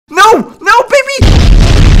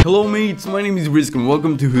Hello mates, my name is RiskRim,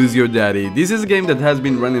 welcome to Who's Your Daddy. This is a game that has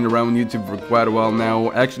been running around YouTube for quite a while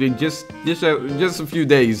now, actually just a few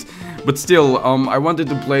days. But still, I wanted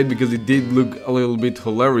to play it because it did look a little bit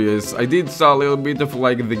hilarious. I did saw a little bit of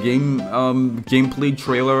like the game gameplay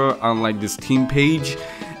trailer on like the Steam page.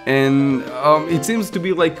 And it seems to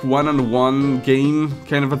be like one-on-one game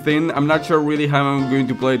kind of a thing. I'm not sure really how I'm going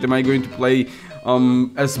to play it. Am I going to play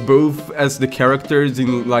as both as the characters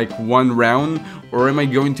in like one round, or am I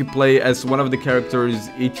going to play as one of the characters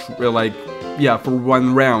each for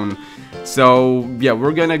one round? So yeah,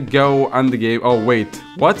 we're gonna go on the game. Oh wait,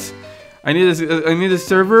 what? I need a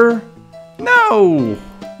server? No,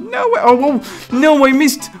 oh no, I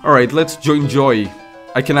missed. All right, let's join Joy.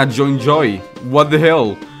 I cannot join Joy. What the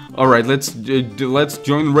hell? All right, let's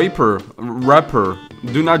join Rapper.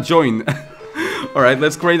 Do not join. All right,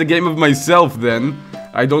 let's create a game of myself then.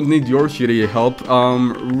 I don't need your shitty help.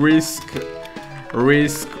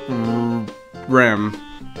 RiskRim.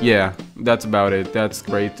 Yeah, that's about it. That's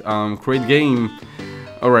great. Create game.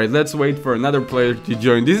 Alright, let's wait for another player to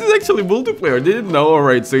join. This is actually multiplayer, I didn't know.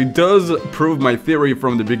 Alright, so it does prove my theory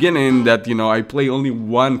from the beginning that, you know, I play only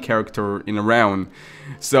one character in a round.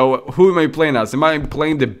 So, who am I playing as? Am I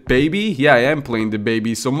playing the baby? Yeah, I am playing the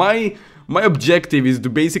baby. So my objective is to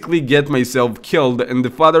basically get myself killed, and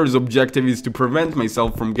the father's objective is to prevent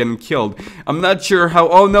myself from getting killed. I'm not sure how...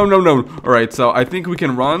 Oh, no. Alright, so I think we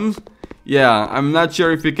can run. Yeah, I'm not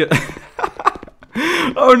sure if we can...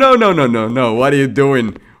 Oh, no. What are you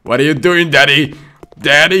doing? What are you doing, Daddy?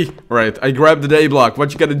 Daddy? Alright, I grabbed the day block.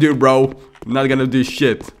 What you gonna do, bro? I'm not gonna do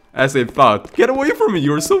shit. As I thought. Get away from me,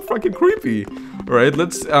 you're so fucking creepy. Alright,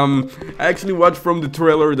 let's actually watch from the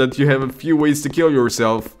trailer that you have a few ways to kill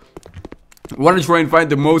yourself. I want to try and find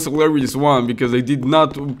the most hilarious one, because I did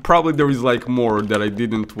not... Probably there is like more that I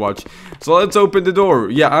didn't watch. So let's open the door.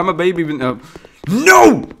 Yeah, I'm a baby...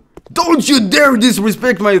 No! Don't you dare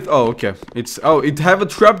disrespect my... Oh, okay. It have a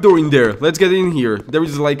trapdoor in there. Let's get in here. There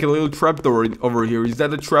is like a little trapdoor over here. Is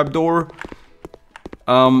that a trapdoor?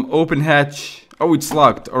 Open hatch. Oh, it's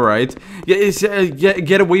locked. Alright. Yeah,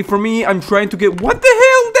 get away from me. I'm trying to get... What the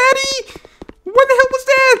hell, Daddy? What the hell was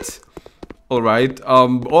that? Alright,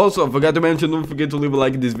 also, I forgot to mention, don't forget to leave a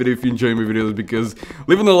like in this video if you enjoy my videos, because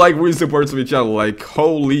leaving a like really supports my channel. Like,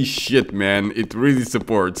 holy shit, man, it really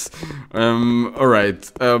supports.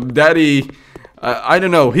 Alright, Daddy, I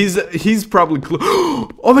don't know, he's probably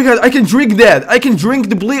oh my god, I can drink that! I can drink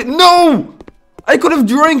the bleach! No! I could have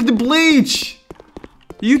drank the bleach!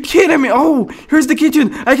 Are you kidding me? Oh, here's the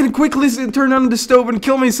kitchen! I can quickly turn on the stove and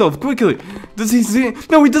kill myself, quickly! Does he see?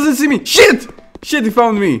 No, he doesn't see me! Shit! Shit, he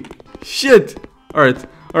found me! Shit! Alright,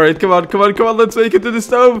 come on, let's make it to the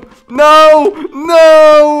stove! No!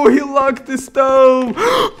 He locked the stove!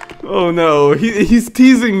 Oh no, he's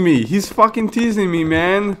teasing me. He's fucking teasing me,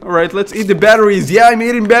 man. Alright, let's eat the batteries. Yeah, I'm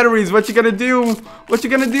eating batteries. What you gonna do? What you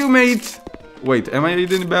gonna do, mate? Wait, am I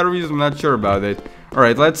eating batteries? I'm not sure about it.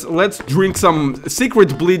 Alright, let's drink some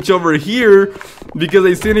secret bleach over here, because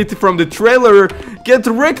I seen it from the trailer. Get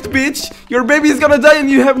wrecked, bitch! Your baby is gonna die and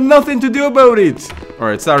you have nothing to do about it.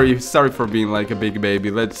 Alright, sorry for being like a big baby.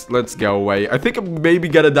 Let's go away. I think a baby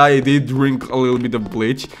gotta die. I did drink a little bit of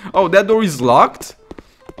bleach. Oh, that door is locked?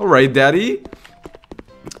 Alright, Daddy.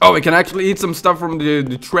 Oh, I can actually eat some stuff from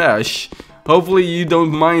the trash. Hopefully you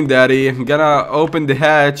don't mind, Daddy. I'm gonna open the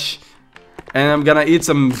hatch. And I'm gonna eat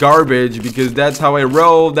some garbage, because that's how I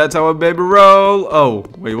roll. That's how a baby roll. Oh,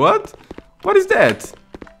 wait, what? What is that?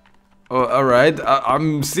 Oh, alright.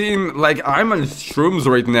 I'm seeing, like, I'm on shrooms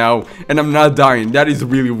right now, and I'm not dying. That is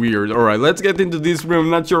really weird. Alright, let's get into this room.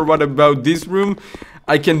 Not sure what about this room.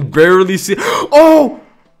 I can barely see. Oh!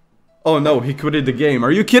 Oh no, he quitted the game.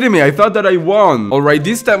 Are you kidding me? I thought that I won. Alright,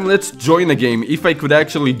 this time let's join a game. If I could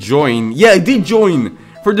actually join. Yeah, I did join.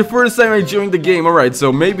 For the first time I joined the game. Alright,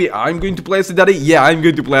 so maybe I'm going to play as the daddy. Yeah, I'm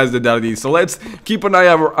going to play as the daddy. So let's keep an eye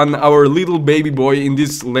on our little baby boy in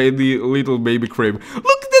this little baby crib. Look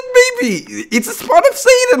at that baby! It's a spawn of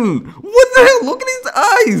Satan! What the hell? Look at his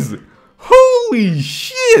eyes! Holy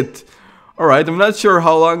shit! Alright, I'm not sure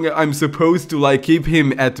how long I'm supposed to like keep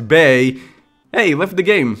him at bay. Hey, left the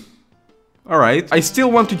game. Alright, I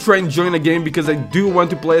still want to try and join a game because I do want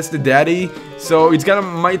to play as the daddy. So it's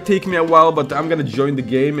might take me a while, but I'm gonna join the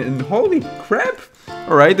game. And holy crap!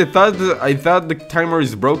 Alright, I thought the timer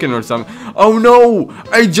is broken or something. Oh no!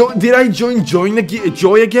 Did I join Joy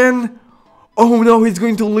again? Oh no, he's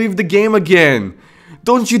going to leave the game again.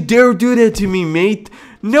 Don't you dare do that to me, mate.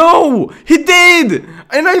 No! He did!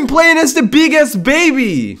 And I'm playing as the big ass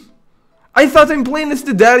baby. I thought I'm playing as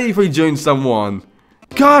the daddy if I joined someone.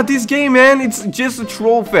 God, this game, man, it's just a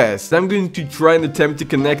troll fest. I'm going to try and attempt to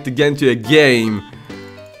connect again to a game.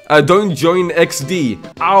 Don't join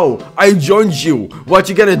XD. Ow, I joined you. What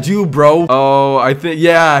you gonna do, bro? Oh, I think,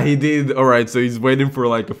 yeah, he did. Alright, so he's waiting for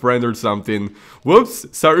like a friend or something. Whoops,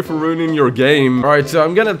 sorry for ruining your game. Alright, so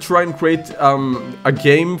I'm gonna try and create a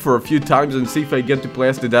game for a few times and see if I get to play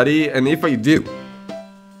as the daddy. And if I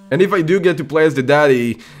do get to play as the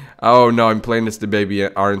daddy, oh no, I'm playing as the baby,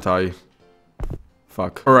 aren't I?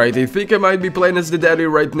 Fuck. Alright, I think I might be playing as the daddy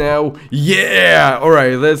right now. Yeah!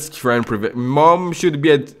 Alright, let's try and prevent. Mom should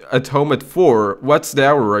be at home at 4. What's the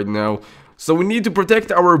hour right now? So we need to protect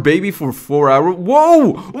our baby for 4 hours.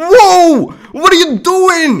 Whoa! Whoa! What are you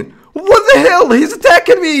doing? What the hell? He's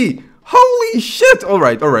attacking me! Holy shit!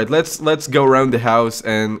 Alright, let's go around the house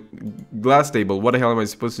and glass table. What the hell am I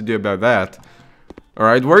supposed to do about that?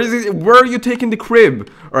 Alright, where is it? Where are you taking the crib?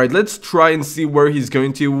 Alright, let's try and see where he's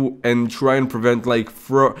going to and try and prevent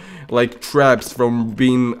like traps from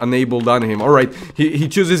being enabled on him. Alright, he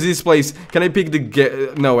chooses this place. Can I pick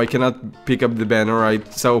the no, I cannot pick up the ban.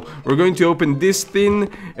 Alright, so we're going to open this thing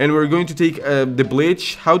and we're going to take the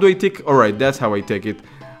bleach. How do I take? Alright, that's how I take it.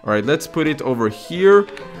 Alright, let's put it over here.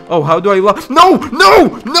 Oh, how do I lock? No!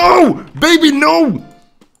 No! No! Baby, no!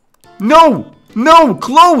 No! No!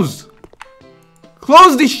 Close!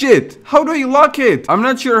 Close this shit! How do I lock it? I'm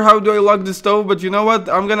not sure how do I lock the stove, but you know what?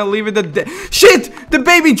 I'm gonna leave it at shit! The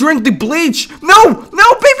baby drank the bleach! No!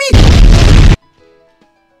 No, baby!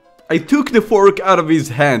 I took the fork out of his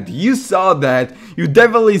hand. You saw that. You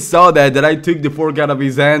definitely saw that I took the fork out of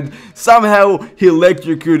his hand. Somehow, he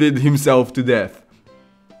electrocuted himself to death.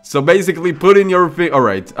 So basically, put in your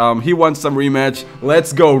alright, he wants some rematch.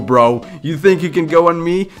 Let's go, bro. You think you can go on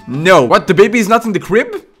me? No. What, the baby is not in the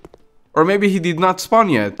crib? Or maybe he did not spawn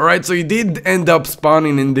yet. Alright, so he did end up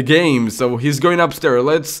spawning in the game. So he's going upstairs.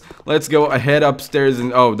 Let's go ahead upstairs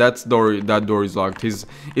and oh, that door is locked. Is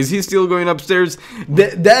he still going upstairs?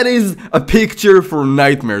 That is a picture for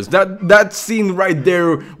nightmares. That scene right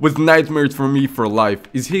there was nightmares for me for life.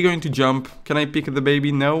 Is he going to jump? Can I pick the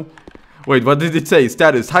baby? No. Wait, what did it say?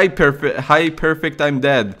 Status. Hi perfect, I'm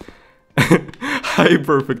dead. Hi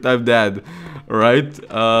perfect, I'm dead. Alright,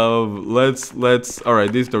 let's,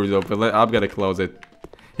 alright, this door is open. I'm gonna close it.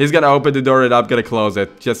 He's gonna open the door and I'm gonna close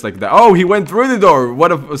it, just like that. Oh, he went through the door!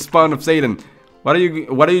 What a spawn of Satan. What are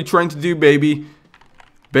you trying to do, baby?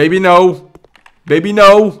 Baby, no! Baby,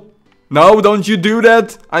 no! No, don't you do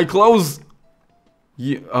that! I close!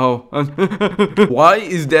 Oh. Why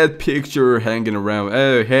is that picture hanging around?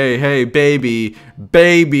 Oh, hey, baby.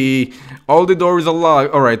 All the doors are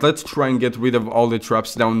locked. Alright, let's try and get rid of all the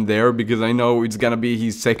traps down there, because I know it's gonna be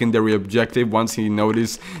his secondary objective once he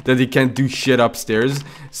notices that he can't do shit upstairs.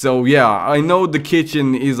 So yeah, I know the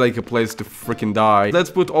kitchen is like a place to freaking die. Let's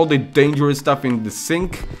put all the dangerous stuff in the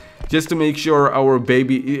sink, just to make sure our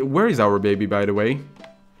baby... Where is our baby, by the way?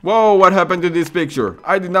 Whoa, what happened to this picture?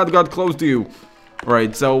 I did not got close to you.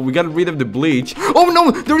 Alright, so we got rid of the bleach. Oh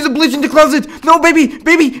no, there is a bleach in the closet. No,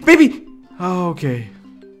 baby. Oh, okay.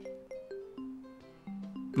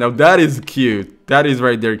 Now that is cute. That is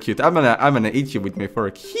right there cute. I'm gonna eat you with my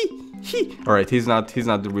fork. Alright, he's not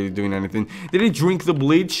really doing anything. Did he drink the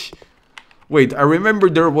bleach? Wait, I remember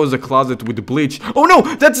there was a closet with the bleach. Oh no,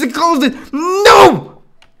 that's the closet. No!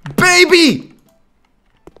 Baby!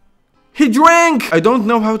 He drank! I don't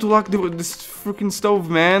know how to lock this freaking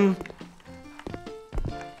stove, man.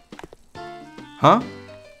 Huh?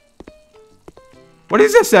 What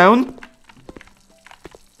is that sound?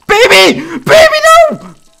 Baby! Baby,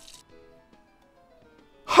 no!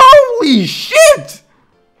 Holy shit!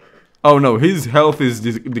 Oh no, his health is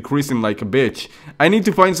decreasing like a bitch. I need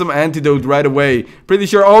to find some antidote right away. Pretty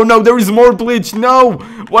sure. Oh no, there is more bleach. No!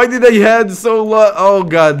 Why did I had so low? Oh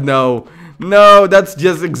god, no. No, that's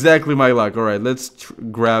just exactly my luck. Alright, let's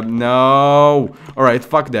grab. No. Alright,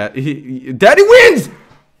 fuck that. Daddy wins!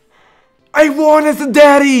 I won as a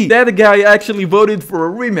daddy! That guy actually voted for a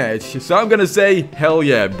rematch, so I'm gonna say, hell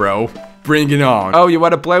yeah, bro. Bring it on. Oh, you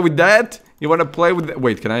wanna play with that? You wanna play with that?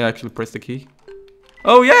 Wait, can I actually press the key?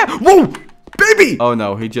 Oh yeah! Whoa! Baby! Oh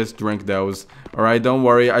no, he just drank those. Alright, don't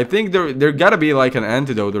worry. I think there gotta be like an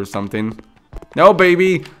antidote or something. No,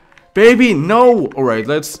 baby! Baby, no! Alright,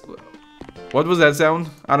 let's... What was that sound?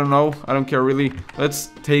 I don't know. I don't care really. Let's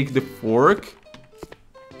take the fork.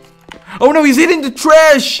 Oh no, he's eating the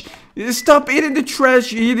trash! Stop eating the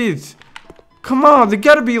trash, eat it. Come on, there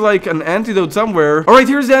gotta be like an antidote somewhere. Alright,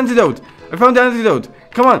 here's the antidote. I found the antidote.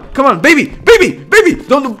 Come on, baby!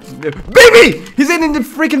 Don't... Baby! He's eating the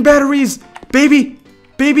freaking batteries! Baby!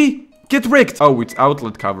 Get wrecked! Oh, it's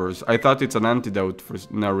outlet covers. I thought it's an antidote for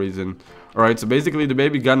no reason. Alright, so basically the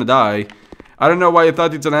baby gonna die. I don't know why I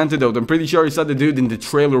thought it's an antidote. I'm pretty sure I saw the dude in the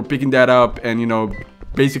trailer picking that up and, you know,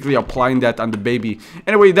 basically applying that on the baby.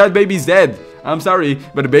 Anyway, that baby's dead. I'm sorry,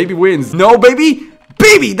 but the baby wins. No, baby!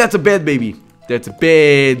 Baby! That's a bad baby. That's a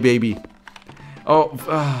bad baby. Oh,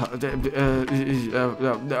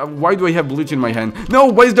 why do I have bleach in my hand? No,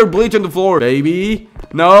 why is there bleach on the floor? Baby?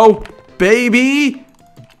 No. Baby?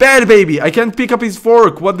 Bad baby. I can't pick up his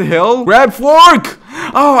fork. What the hell? Grab fork!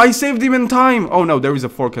 Oh, I saved him in time. Oh no, there is a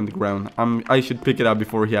fork on the ground. I should pick it up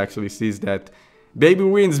before he actually sees that. Baby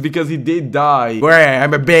wins because he did die. Where?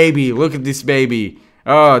 I'm a baby. Look at this baby.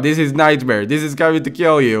 Oh, this is nightmare. This is coming to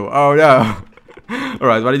kill you. Oh no.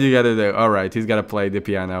 Alright, what did you gotta do? Alright, he's gotta play the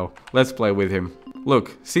piano. Let's play with him.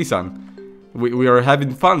 Look, see, son. We are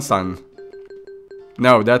having fun, son.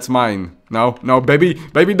 No, that's mine. No, no, baby,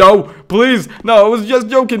 baby, no, please. No, I was just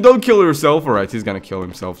joking. Don't kill yourself. Alright, he's gonna kill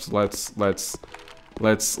himself. So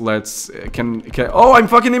oh, I'm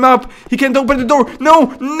fucking him up. He can't open the door.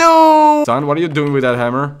 No, no. Son, what are you doing with that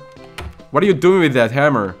hammer? What are you doing with that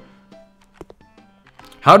hammer?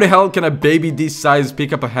 How the hell can a baby this size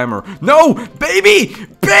pick up a hammer? No! Baby!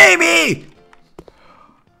 Baby!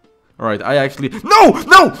 Alright, I actually... No!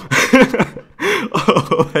 No!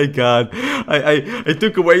 Oh my god. I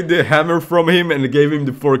took away the hammer from him and gave him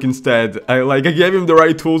the fork instead. I gave him the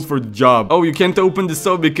right tools for the job. Oh, you can't open the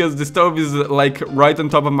stove because the stove is like right on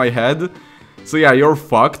top of my head. So yeah, you're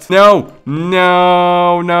fucked. No,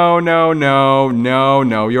 no, no, no, no, no,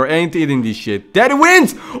 no. You ain't eating this shit. Daddy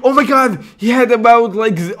wins! Oh my god, he had about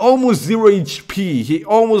like almost 0 HP. He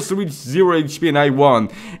almost reached 0 HP and I won.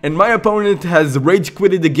 And my opponent has rage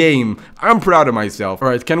quitted the game. I'm proud of myself.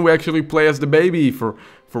 Alright, can we actually play as the baby for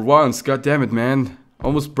once? God damn it, man.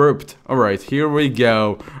 Almost burped. Alright, here we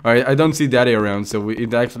go. Alright, I don't see Daddy around, so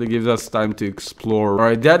it actually gives us time to explore.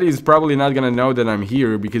 Alright, Daddy is probably not gonna know that I'm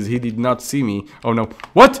here because he did not see me. Oh no.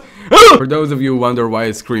 What? Ah! For those of you who wonder why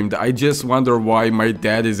I screamed, I just wonder why my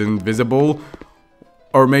dad is invisible.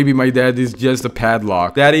 Or maybe my dad is just a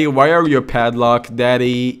padlock. Daddy, why are you a padlock?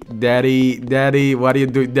 Daddy, Daddy, Daddy, what are you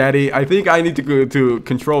doing? Daddy, I think I need to go to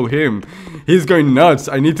control him. He's going nuts.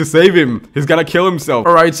 I need to save him. He's gonna kill himself.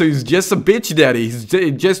 Alright, so he's just a bitch daddy. He's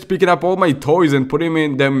just picking up all my toys and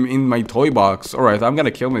putting them in my toy box. Alright, I'm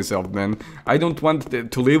gonna kill myself, man. I don't want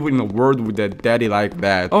to live in a world with a daddy like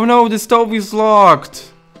that. Oh no, the stove is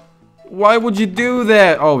locked. Why would you do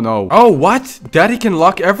that? Oh no. Oh, what? Daddy can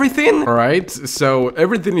lock everything? Alright, so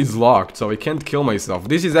everything is locked, so I can't kill myself.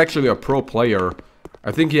 This is actually a pro player.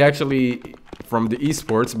 I think he actually from the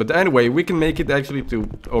esports, but anyway, we can make it actually to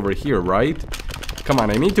over here, right? Come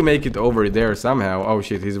on, I need to make it over there somehow. Oh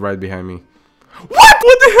shit, he's right behind me. What?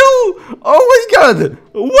 What the hell? Oh my god!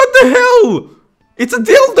 What the hell? It's a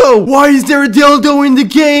dildo! Why is there a dildo in the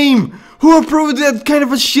game? Who approved that kind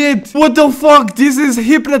of a shit? What the fuck? This is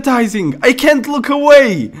hypnotizing. I can't look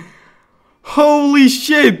away. Holy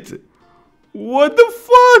shit. What the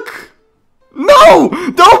fuck? No!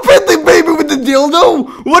 Don't pet the baby with the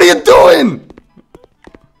dildo! What are you doing?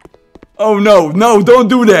 Oh no, no, don't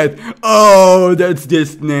do that. Oh, that's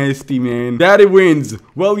just nasty, man. Daddy wins.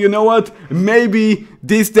 Well, you know what? Maybe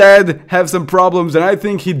this dad have some problems and I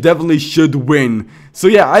think he definitely should win. So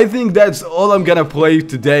yeah, I think that's all I'm gonna play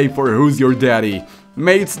today for Who's Your Daddy.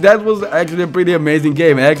 Mates, that was actually a pretty amazing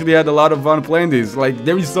game. I actually had a lot of fun playing this. Like,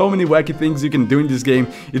 there is so many wacky things you can do in this game.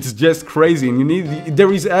 It's just crazy. And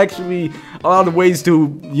there is actually a lot of ways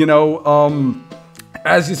to, you know,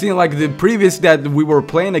 as you see, like the previous that we were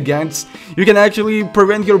playing against, you can actually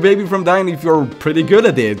prevent your baby from dying if you're pretty good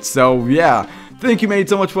at it. So yeah, thank you mate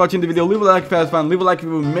so much for watching the video. Leave a like if you had fun, leave a like if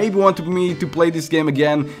you maybe want me to play this game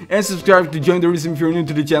again, and subscribe to join the RiskRim if you're new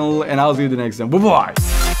to the channel, and I'll see you the next time. Bye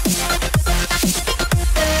bye!